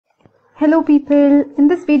Hello people, in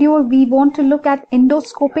this video we want to look at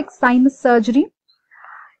endoscopic sinus surgery.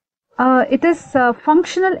 It is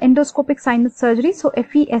functional endoscopic sinus surgery, so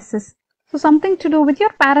FESS. So something to do with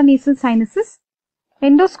your paranasal sinuses.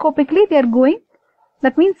 Endoscopically they are going,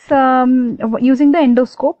 that means using the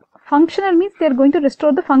endoscope. Functional means they are going to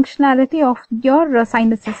restore the functionality of your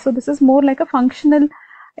sinuses. So this is more like a functional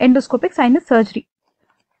endoscopic sinus surgery.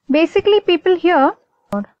 Basically people here,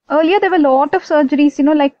 earlier there were a lot of surgeries,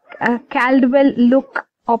 like Caldwell look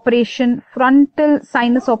operation, frontal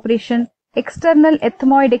sinus operation, external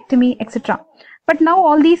ethmoidectomy, etc. But now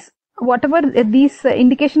all these, whatever these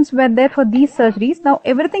indications were there for these surgeries, now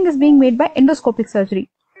everything is being made by endoscopic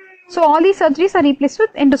surgery. So all these surgeries are replaced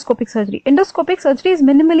with endoscopic surgery. Endoscopic surgery is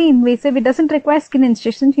minimally invasive. It doesn't require skin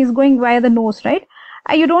incision. He's going via the nose, right?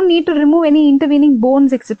 You don't need to remove any intervening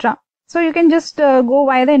bones, etc. So you can just go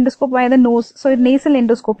via the endoscope, via the nose. So nasal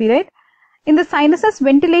endoscopy, right? In the sinuses,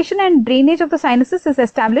 ventilation and drainage of the sinuses is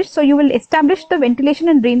established. So you will establish the ventilation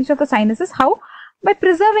and drainage of the sinuses. How? By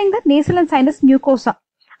preserving the nasal and sinus mucosa.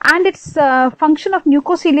 And its function of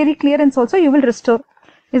mucociliary clearance also you will restore.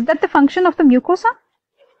 Is that the function of the mucosa?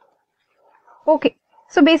 Okay.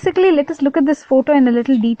 So basically let us look at this photo in a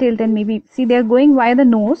little detail then maybe. See, they are going via the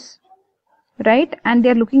nose, right? And they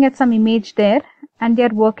are looking at some image there and they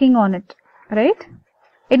are working on it, right?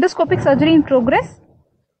 Endoscopic surgery in progress.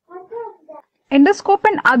 Endoscope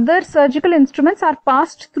and other surgical instruments are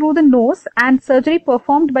passed through the nose and surgery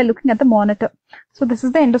performed by looking at the monitor. So this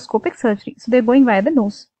is the endoscopic surgery. So they're going via the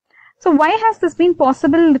nose. So why has this been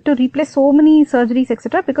possible to replace so many surgeries,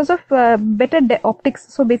 etc.? Because of better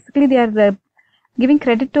optics. So basically they are giving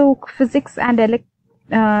credit to physics and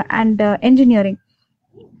engineering.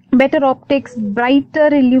 Better optics, brighter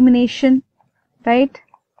illumination, right?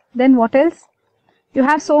 Then what else? You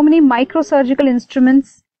have so many microsurgical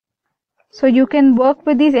instruments. So you can work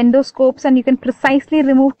with these endoscopes and you can precisely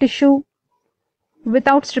remove tissue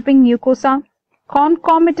without stripping mucosa.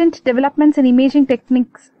 Concomitant developments in imaging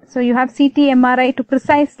techniques. So you have CT, MRI to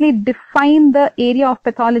precisely define the area of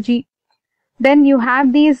pathology. Then you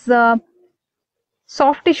have these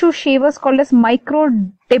soft tissue shavers called as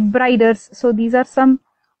microdebriders. So these are some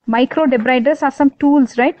microdebriders are some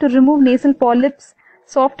tools, right, to remove nasal polyps,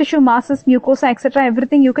 soft tissue masses, mucosa, etc.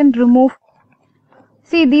 Everything you can remove.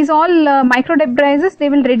 See, these all microdebriders, they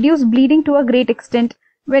will reduce bleeding to a great extent.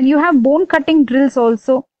 When you have bone cutting drills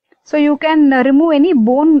also, so you can remove any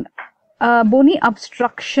bony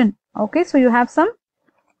obstruction. Okay, so you have some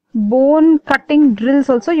bone cutting drills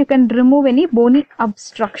also, you can remove any bony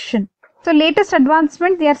obstruction. So latest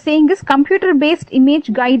advancement they are saying is computer based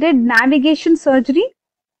image guided navigation surgery,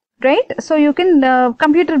 right? So you can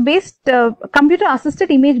computer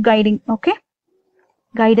assisted image guiding, okay,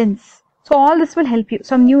 guidance. So all this will help you.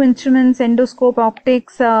 Some new instruments, endoscope,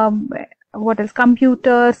 optics, what else?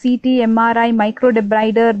 Computer, CT, MRI,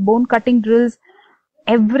 microdebrider, bone cutting drills.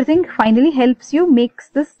 Everything finally helps you make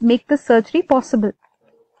this surgery possible.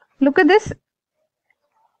 Look at this.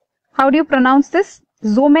 How do you pronounce this?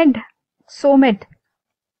 SOMED.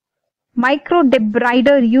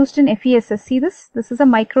 Microdebrider used in FESS. See this? This is a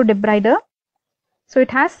microdebrider. So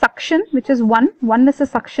it has suction, which is one. One is a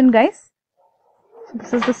suction, guys. So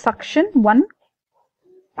this is the suction, 1.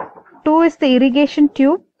 2 is the irrigation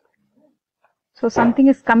tube. So something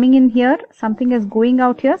is coming in here, something is going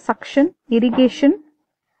out here, suction, irrigation.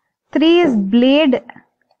 3 is blade,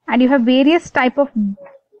 and you have various type of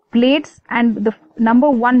blades, and the number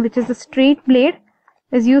 1, which is the straight blade,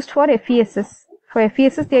 is used for FESS. For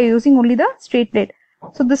FESS they are using only the straight blade.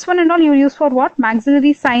 So this one and all you use for what?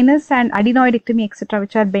 Maxillary sinus and adenoidectomy, etc.,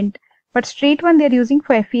 which are bent. But straight one they are using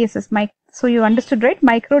for FESS. So you understood, right?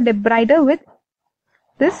 Microdebrider with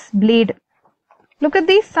this blade. Look at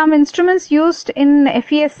these, some instruments used in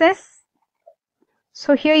FESS.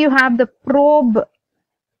 So here you have the probe.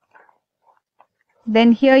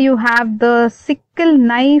 Then here you have the sickle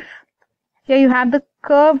knife. Here you have the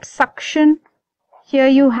curved suction. Here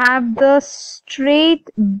you have the straight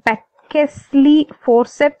Beckesley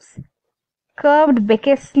forceps. Curved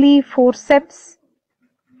Beckesley forceps.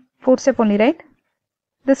 Forceps only, right?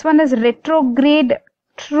 This one is retrograde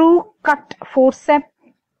true cut forceps,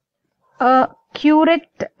 a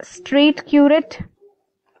curette, straight curette,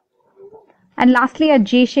 and lastly a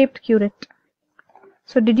J-shaped curette.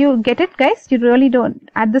 So did you get it, guys? You really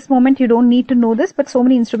don't, at this moment you don't need to know this, but so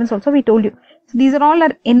many instruments also we told you. So these are all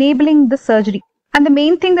enabling the surgery. And the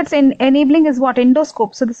main thing that's enabling is what?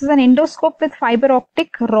 Endoscope. So this is an endoscope with fiber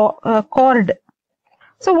optic cord.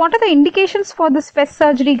 So what are the indications for this FESS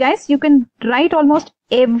surgery, guys? You can write almost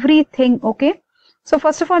everything, okay? So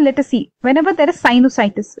first of all, let us see. Whenever there is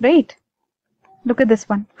sinusitis, right? Look at this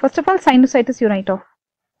one. First of all, sinusitis you write off.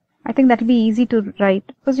 I think that will be easy to write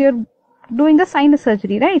because you're doing the sinus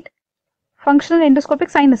surgery, right? Functional endoscopic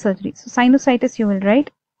sinus surgery. So sinusitis you will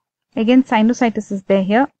write. Again, sinusitis is there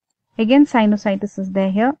here. Again, sinusitis is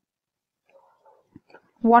there here.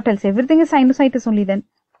 What else? Everything is sinusitis only then.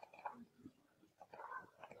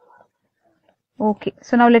 Okay,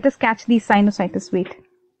 so now let us catch these sinusitis. Wait.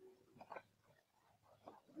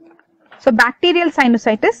 So bacterial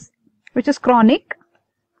sinusitis, which is chronic,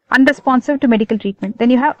 unresponsive to medical treatment. Then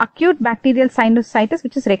you have acute bacterial sinusitis,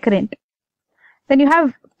 which is recurrent. Then you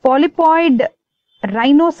have polypoid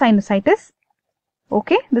rhinosinusitis.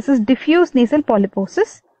 Okay, this is diffuse nasal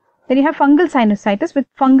polyposis. Then you have fungal sinusitis with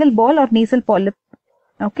fungal ball or nasal polyp.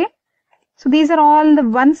 Okay, so these are all the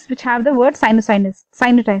ones which have the word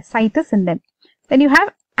sinusitis in them. Then you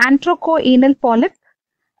have antrochoanal polyp.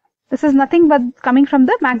 This is nothing but coming from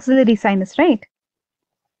the maxillary sinus, right?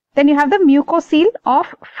 Then you have the mucocele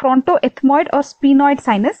of frontoethmoid or sphenoid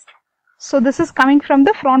sinus. So this is coming from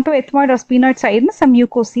the frontoethmoid or sphenoid sinus, a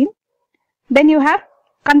mucocele. Then you have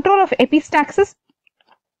control of epistaxis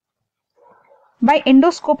by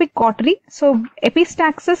endoscopic cautery. So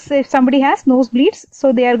epistaxis, if somebody has nosebleeds,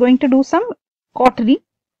 so they are going to do some cautery.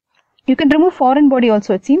 You can remove foreign body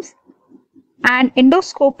also, it seems. And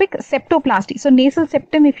endoscopic septoplasty. So nasal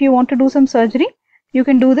septum, if you want to do some surgery, you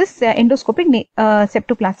can do this endoscopic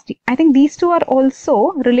septoplasty. I think these two are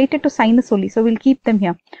also related to sinus only. So we'll keep them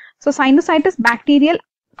here. So sinusitis, bacterial,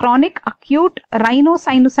 chronic, acute,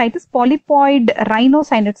 rhinosinusitis, polypoid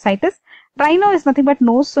rhinosinusitis. Rhino is nothing but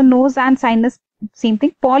nose. So nose and sinus, same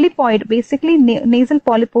thing. Polypoid, basically nasal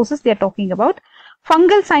polyposis they are talking about.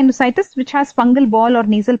 Fungal sinusitis, which has fungal ball or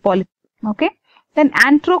nasal polyp. Okay. Then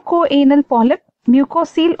antrochoanal polyp,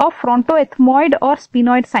 mucocele of frontoethmoid or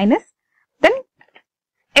sphenoid sinus. Then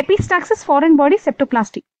epistaxis, foreign body,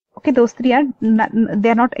 septoplasty. Okay, those three are they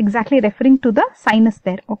are not exactly referring to the sinus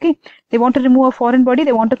there. Okay, they want to remove a foreign body,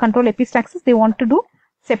 they want to control epistaxis, they want to do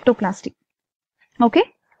septoplasty. Okay,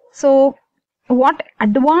 so what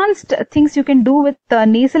advanced things you can do with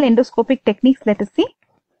nasal endoscopic techniques? Let us see.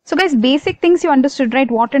 So guys, basic things you understood, right?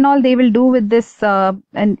 What and all they will do with this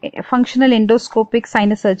functional endoscopic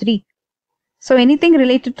sinus surgery. So anything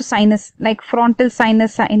related to sinus, like frontal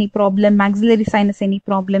sinus, any problem, maxillary sinus, any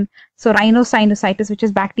problem. So rhinosinusitis, which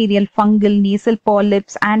is bacterial, fungal, nasal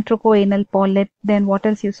polyps, antrochoanal polyp. Then what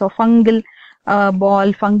else you saw? Fungal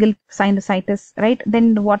ball, fungal sinusitis, right?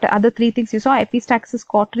 Then what other three things you saw? Epistaxis,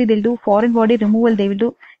 cautery, they'll do. Foreign body removal, they will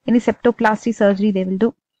do. Any septoplasty surgery, they will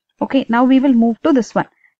do. Okay, now we will move to this one.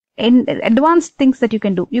 In advanced things that you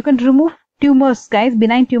can do. You can remove tumors, guys,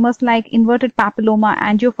 benign tumors like inverted papilloma,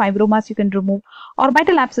 angiofibromas you can remove.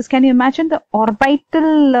 Orbital abscess, can you imagine the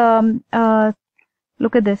orbital,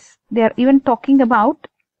 look at this. They are even talking about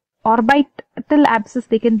orbital abscess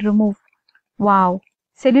they can remove. Wow.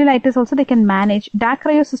 Cellulitis also they can manage.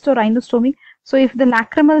 Dacryocysto-rhinostomy. So if the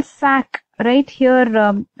lacrimal sac right here,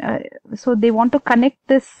 so they want to connect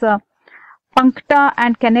this puncta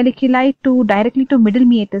and canaliculi to directly to middle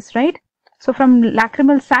meatus, right? So from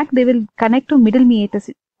lacrimal sac, they will connect to middle meatus.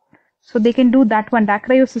 So they can do that one,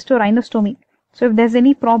 dacryocysto-rhinostomy. So if there's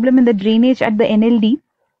any problem in the drainage at the NLD,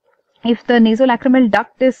 if the nasolacrimal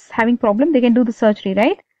duct is having problem, they can do the surgery,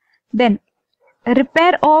 right? Then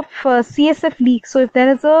repair of CSF leak. So if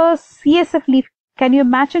there is a CSF leak, can you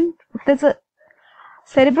imagine if there's a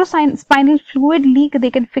cerebrospinal fluid leak, they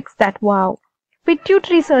can fix that. Wow.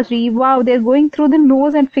 Pituitary surgery. Wow. They're going through the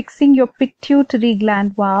nose and fixing your pituitary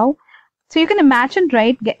gland. Wow. So you can imagine,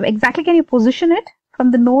 right? Exactly, can you position it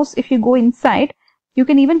from the nose? If you go inside, you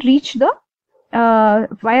can even reach the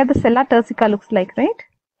via the sella turcica, looks like, right?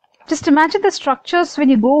 Just imagine the structures when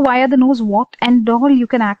you go via the nose, what and all you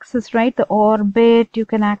can access, right? The orbit, you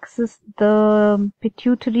can access the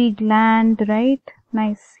pituitary gland, right?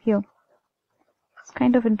 Nice here. It's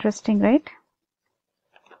kind of interesting, right?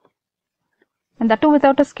 And that too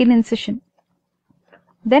without a skin incision.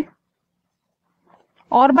 Then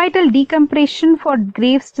orbital decompression for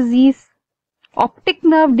Graves' disease, optic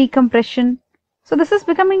nerve decompression. So this is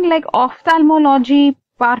becoming like ophthalmology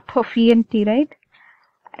part of ENT, right?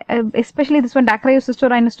 Especially this one,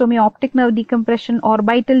 dacryocysto-rhinostomy, optic nerve decompression,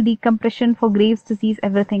 orbital decompression for Graves' disease,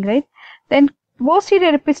 everything, right? Then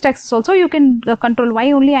posterior epistaxis also you can control.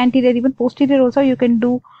 Why only anterior? Even posterior also you can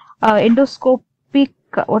do endoscopic,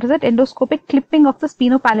 endoscopic clipping of the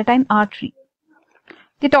spinopalatine artery.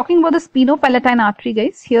 They're talking about the spinopalatine artery,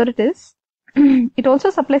 guys. Here it is. It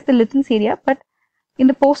also supplies the Little's area, but in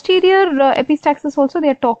the posterior epistaxis also they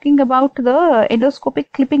are talking about the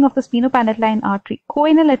endoscopic clipping of the spinopalatine artery.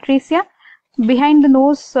 Choanal atresia, behind the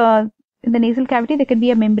nose, in the nasal cavity, there can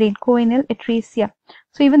be a membrane, choanal atresia.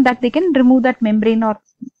 So even that, they can remove that membrane or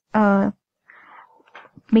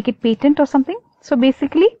make it patent or something. So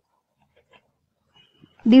basically,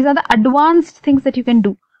 these are the advanced things that you can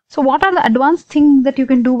do. So what are the advanced things that you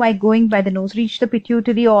can do by going by the nose? Reach the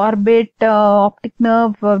pituitary orbit, optic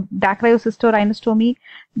nerve, dacryocysto-rhinostomy.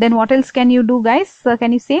 Then what else can you do, guys?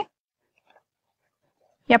 Can you say?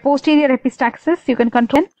 Yeah, posterior epistaxis, you can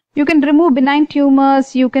control. You can remove benign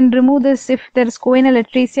tumors. You can remove this if there is choanal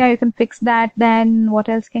atresia, you can fix that. Then what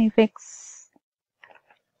else can you fix?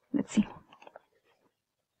 Let's see.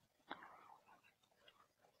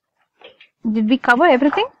 Did we cover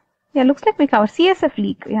everything? Yeah, looks like we covered. CSF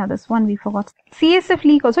leak. Yeah, this one we forgot. CSF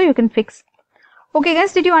leak also you can fix. Okay,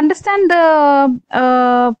 guys, did you understand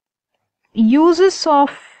the uses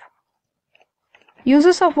of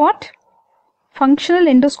what? Functional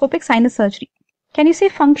endoscopic sinus surgery. Can you say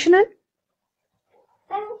functional?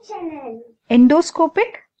 Functional.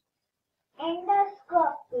 Endoscopic?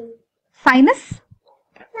 Endoscopic. Sinus?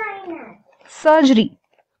 Sinus. Surgery.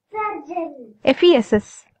 Surgery.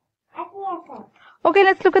 FESS. FESS. Okay,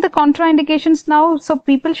 let's look at the contraindications now. So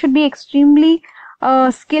people should be extremely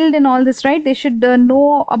skilled in all this, right? They should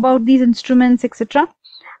know about these instruments, etc.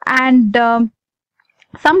 And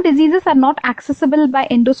some diseases are not accessible by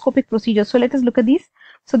endoscopic procedures. So let us look at these.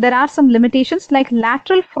 So there are some limitations like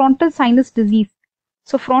lateral frontal sinus disease.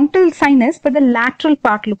 So frontal sinus, but the lateral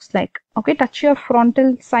part looks like. Okay, touch your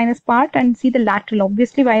frontal sinus part and see the lateral.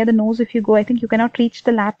 Obviously via the nose if you go, I think you cannot reach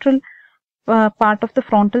the lateral part of the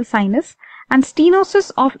frontal sinus. And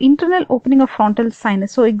stenosis of internal opening of frontal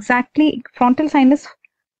sinus. So exactly frontal sinus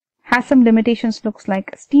has some limitations, looks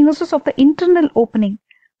like. Stenosis of the internal opening.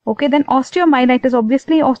 Okay, then osteomyelitis.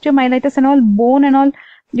 Obviously osteomyelitis and all, bone and all,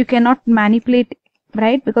 you cannot manipulate,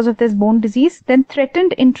 right, because of this bone disease. Then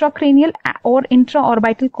threatened intracranial or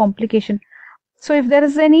intraorbital complication. So if there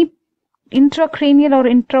is any intracranial or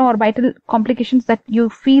intraorbital complications that you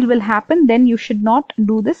feel will happen, then you should not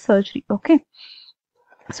do this surgery. Okay.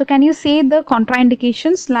 So can you say the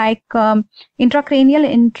contraindications like intracranial,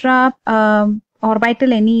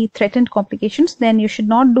 intraorbital, any threatened complications? Then you should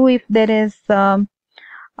not do if there is some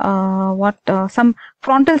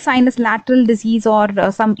frontal sinus lateral disease or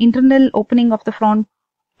some internal opening of the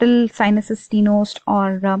frontal sinus is stenosed,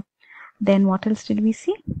 or then what else did we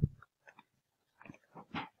see?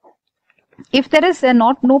 If there is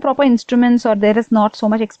no proper instruments or there is not so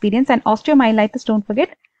much experience, and osteomyelitis, don't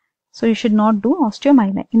forget. So you should not do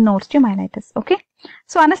osteomyelitis. Okay.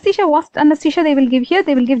 So anesthesia, what anesthesia they will give here?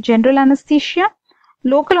 They will give general anesthesia.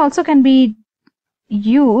 Local also can be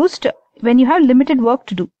used when you have limited work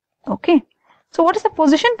to do. Okay. So what is the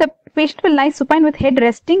position? The patient will lie supine with head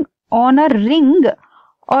resting on a ring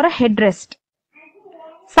or a headrest.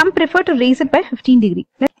 Some prefer to raise it by 15 degrees.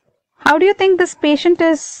 How do you think this patient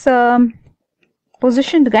is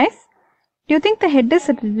positioned, guys? Do you think the head is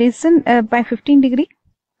risen by 15 degrees?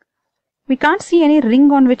 We can't see any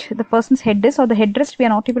ring on which the person's head is, or the headrest we are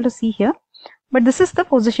not able to see here. But this is the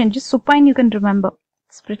position, just supine you can remember.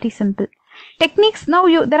 It's pretty simple. Techniques, now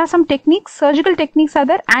there are some techniques, surgical techniques are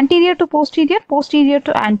there, anterior to posterior, posterior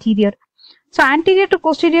to anterior. So anterior to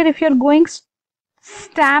posterior, if you're going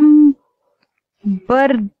Stamberger's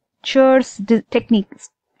technique.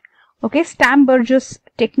 Okay, Stamberger's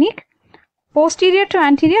technique. Posterior to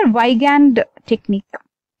anterior, Weigand technique.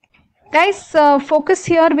 Guys, focus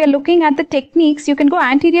here. We are looking at the techniques. You can go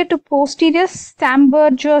anterior to posterior,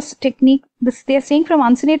 Stamberger's technique. This they are saying from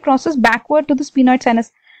uncinate process backward to the sphenoid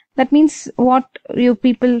sinus. That means what you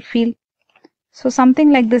people feel. So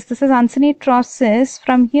something like this. This is uncinate process.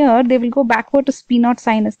 From here, they will go backward to sphenoid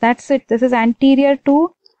sinus. That's it. This is anterior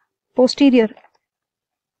to posterior.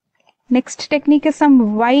 Next technique is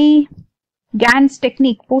some Weigand's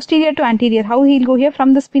technique, posterior to anterior. How he'll go here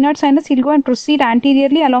from the sphenoid sinus, he'll go and proceed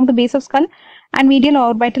anteriorly along the base of skull and medial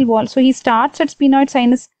orbital wall. So he starts at sphenoid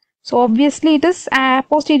sinus. So obviously it is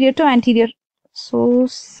posterior to anterior. So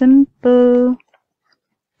simple.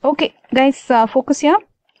 Okay, guys, focus here.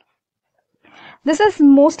 This is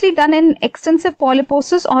mostly done in extensive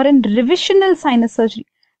polyposis or in revisional sinus surgery.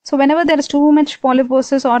 So whenever there is too much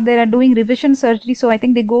polyposis or they are doing revision surgery, so I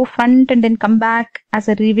think they go front and then come back as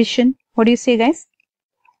a revision. What do you say, guys?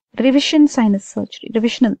 Revision sinus surgery,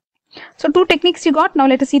 revisional. So two techniques you got. Now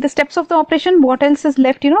let us see the steps of the operation. What else is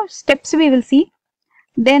left? Steps we will see.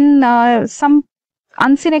 Then some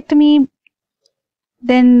uncinectomy.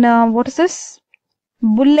 Then what is this?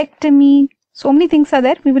 Bullectomy. So many things are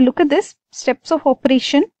there. We will look at this. Steps of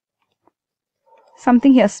operation.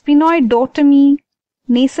 Something here. Sphenoidotomy.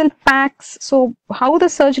 Nasal packs. So how the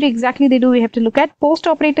surgery exactly they do, we have to look at.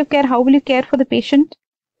 Post-operative care. How will you care for the patient?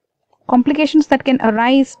 complications that can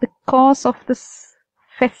arise because of this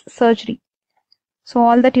FESS surgery. So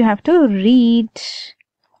all that you have to read,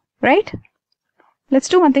 right? Let's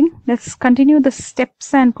do one thing. Let's continue the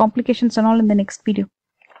steps and complications and all in the next video.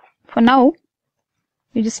 For now,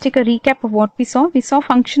 you just take a recap of what we saw. We saw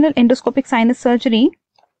functional endoscopic sinus surgery.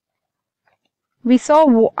 We saw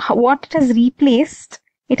what it has replaced.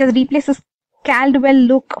 It has replaced this Caldwell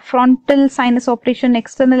look, frontal sinus operation,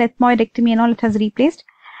 external ethmoidectomy and all it has replaced.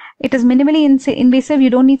 It is minimally invasive.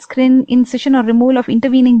 You don't need skin incision or removal of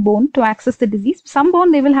intervening bone to access the disease. Some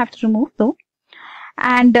bone they will have to remove though.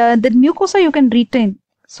 And the mucosa you can retain.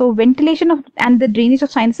 So ventilation and the drainage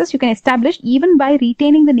of sinuses you can establish even by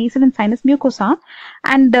retaining the nasal and sinus mucosa.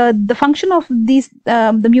 And the function of these,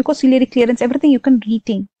 the mucociliary clearance, everything you can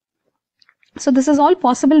retain. So this is all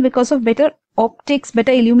possible because of better optics,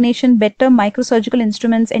 better illumination, better microsurgical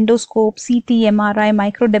instruments, endoscope, CT, MRI,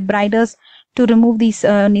 microdebriders to remove these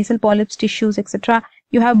nasal polyps, tissues, etc.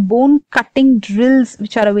 You have bone cutting drills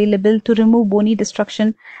which are available to remove bony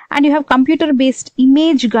destruction, and you have computer based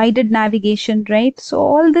image guided navigation, right? So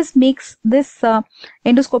all this makes this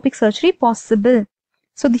endoscopic surgery possible.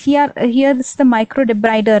 So here is the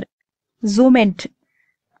microdebrider zoomed,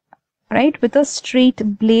 right, with a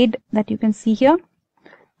straight blade that you can see here.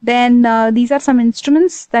 Then these are some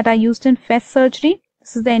instruments that are used in FESS surgery.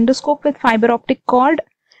 This is the endoscope with fiber optic cord.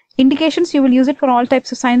 Indications, you will use it for all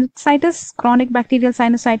types of sinusitis, chronic bacterial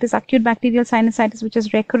sinusitis, acute bacterial sinusitis, which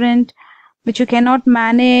is recurrent, which you cannot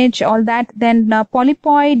manage, all that. Then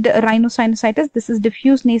polypoid rhinosinusitis, this is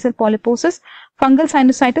diffuse nasal polyposis, fungal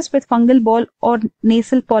sinusitis with fungal ball or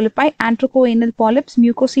nasal polypi, anthracoanal polyps,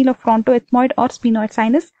 mucocele of frontoethmoid or sphenoid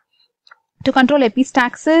sinus. To control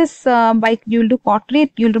epistaxis, you'll do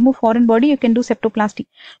cautery, you'll remove foreign body, you can do septoplasty.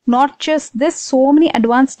 Not just this, so many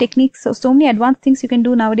advanced techniques, so many advanced things you can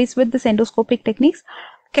do nowadays with this endoscopic techniques.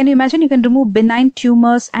 Can you imagine? You can remove benign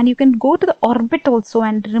tumors, and you can go to the orbit also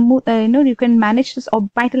and remove, you can manage this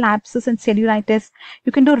orbital abscess and cellulitis.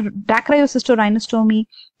 You can do dacryocysto-rhinostomy.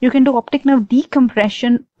 You can do optic nerve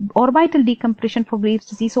decompression, orbital decompression for Graves'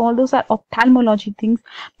 disease. So all those are ophthalmology things.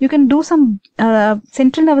 You can do some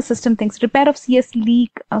central nervous system things, repair of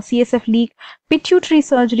CSF leak, pituitary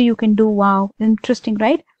surgery you can do. Wow, interesting,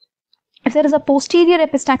 right? If there is a posterior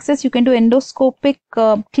epistaxis, you can do endoscopic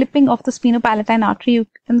clipping of the sphenopalatine artery.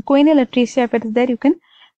 And choanal atresia, if it is there, you can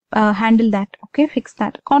handle that. Okay, fix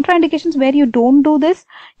that. Contraindications where you don't do this,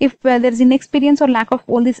 if there is inexperience or lack of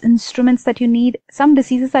all these instruments that you need. Some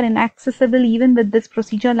diseases are inaccessible even with this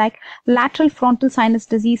procedure, like lateral frontal sinus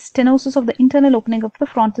disease, stenosis of the internal opening of the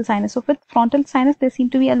frontal sinus. So with frontal sinus, there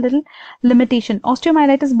seem to be a little limitation.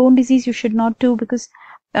 Osteomyelitis, bone disease, you should not do because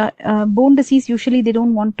bone disease, usually they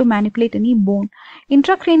don't want to manipulate any bone.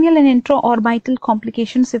 Intracranial and intraorbital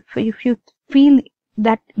complications, if you feel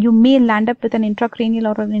that you may land up with an intracranial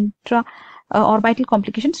or an intraorbital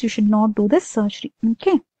complications, you should not do this surgery.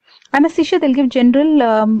 Okay. Anesthesia, they'll give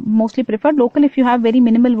general, mostly preferred. Local, if you have very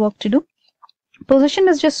minimal work to do. Position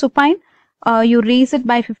is just supine. You raise it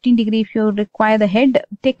by 15 degrees if you require the head.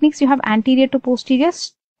 Techniques, you have anterior to posterior,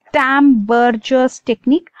 Stamberger's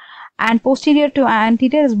technique. And posterior to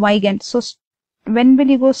anterior is Weigand. So when will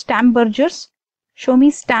you go Stamberger's? Show me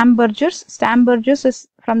Stamberger's. Stamberger's is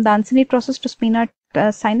from the uncinate process to sphenoid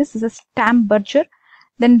sinus. This is Stamberger.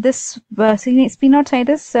 Then this sphenoid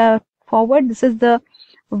sinus forward. This is the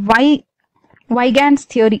Weigand's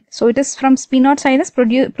theory. So it is from sphenoid sinus,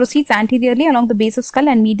 proceeds anteriorly along the base of skull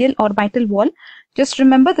and medial orbital wall. Just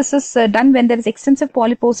remember, this is done when there is extensive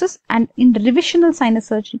polyposis and in revisional sinus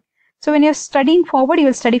surgery. So when you're studying forward, you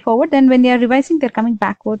will study forward. Then when they are revising, they're coming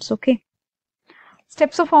backwards. Okay.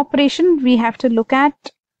 Steps of operation, we have to look at.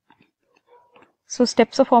 So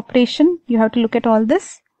steps of operation, you have to look at all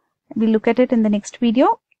this. We'll look at it in the next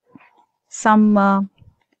video. Some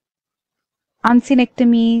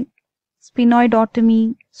uncinectomy,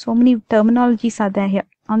 sphenoidotomy, so many terminologies are there here.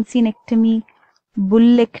 Uncinectomy,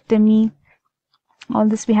 bullectomy, all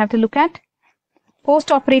this we have to look at.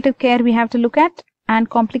 Post-operative care we have to look at. And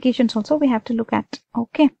complications also we have to look at.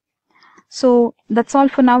 Okay. So that's all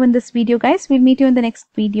for now in this video, guys. We'll meet you in the next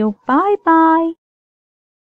video. Bye bye.